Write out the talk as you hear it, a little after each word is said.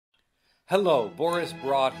Hello, Boris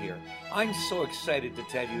Brott here. I'm so excited to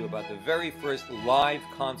tell you about the very first live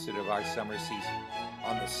concert of our summer season.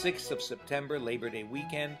 On the 6th of September, Labor Day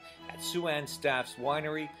weekend, at Sue Ann Staff's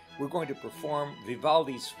Winery, we're going to perform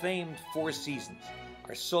Vivaldi's famed Four Seasons.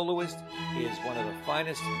 Our soloist is one of the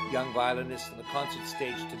finest young violinists on the concert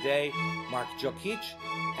stage today, Mark Jokic,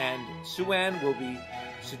 and Sue Ann will be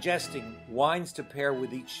suggesting wines to pair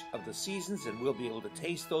with each of the seasons, and we'll be able to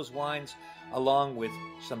taste those wines along with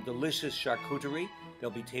some delicious charcuterie.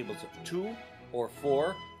 There'll be tables of 2 or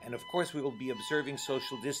 4, and of course we will be observing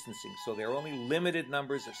social distancing, so there are only limited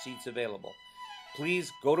numbers of seats available.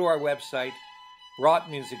 Please go to our website,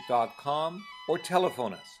 brottmusic.com, or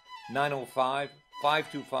telephone us,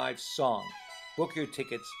 905-525-SONG. Book your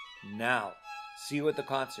tickets now. See you at the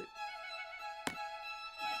concert.